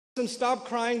Stop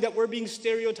crying that we're being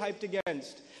stereotyped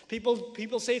against.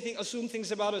 People say things, assume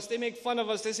things about us. They make fun of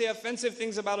us. They say offensive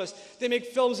things about us. They make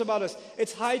films about us.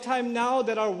 It's high time now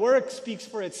that our work speaks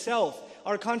for itself.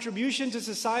 Our contribution to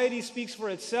society speaks for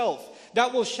itself.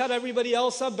 That will shut everybody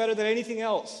else up better than anything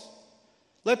else.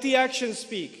 Let the actions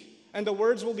speak, and the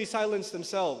words will be silenced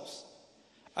themselves.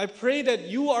 I pray that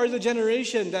you are the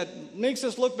generation that makes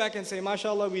us look back and say,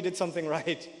 MashaAllah, we did something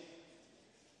right.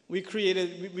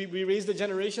 We raised a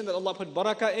generation that Allah put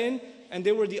barakah in, and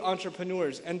they were the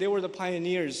entrepreneurs, and they were the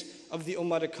pioneers of the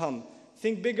ummah to come.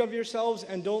 Think big of yourselves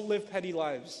and don't live petty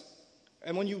lives.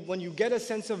 And when you get a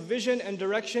sense of vision and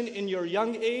direction in your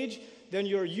young age, then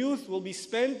your youth will be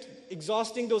spent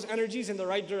exhausting those energies in the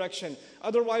right direction.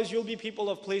 Otherwise, you'll be people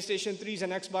of PlayStation 3s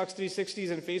and Xbox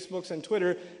 360s and Facebooks and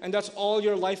Twitter, and that's all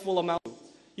your life will amount to.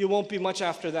 You won't be much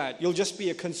after that. You'll just be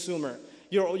a consumer.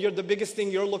 The biggest thing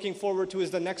you're looking forward to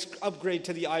is the next upgrade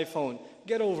to the iPhone.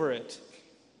 Get over it.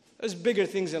 There's bigger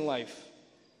things in life.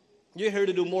 You're here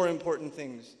to do more important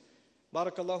things.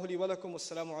 Barakallahu li wa lakum.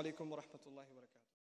 Wassalamu alaikum wa rahmatullahi wa barakatuh.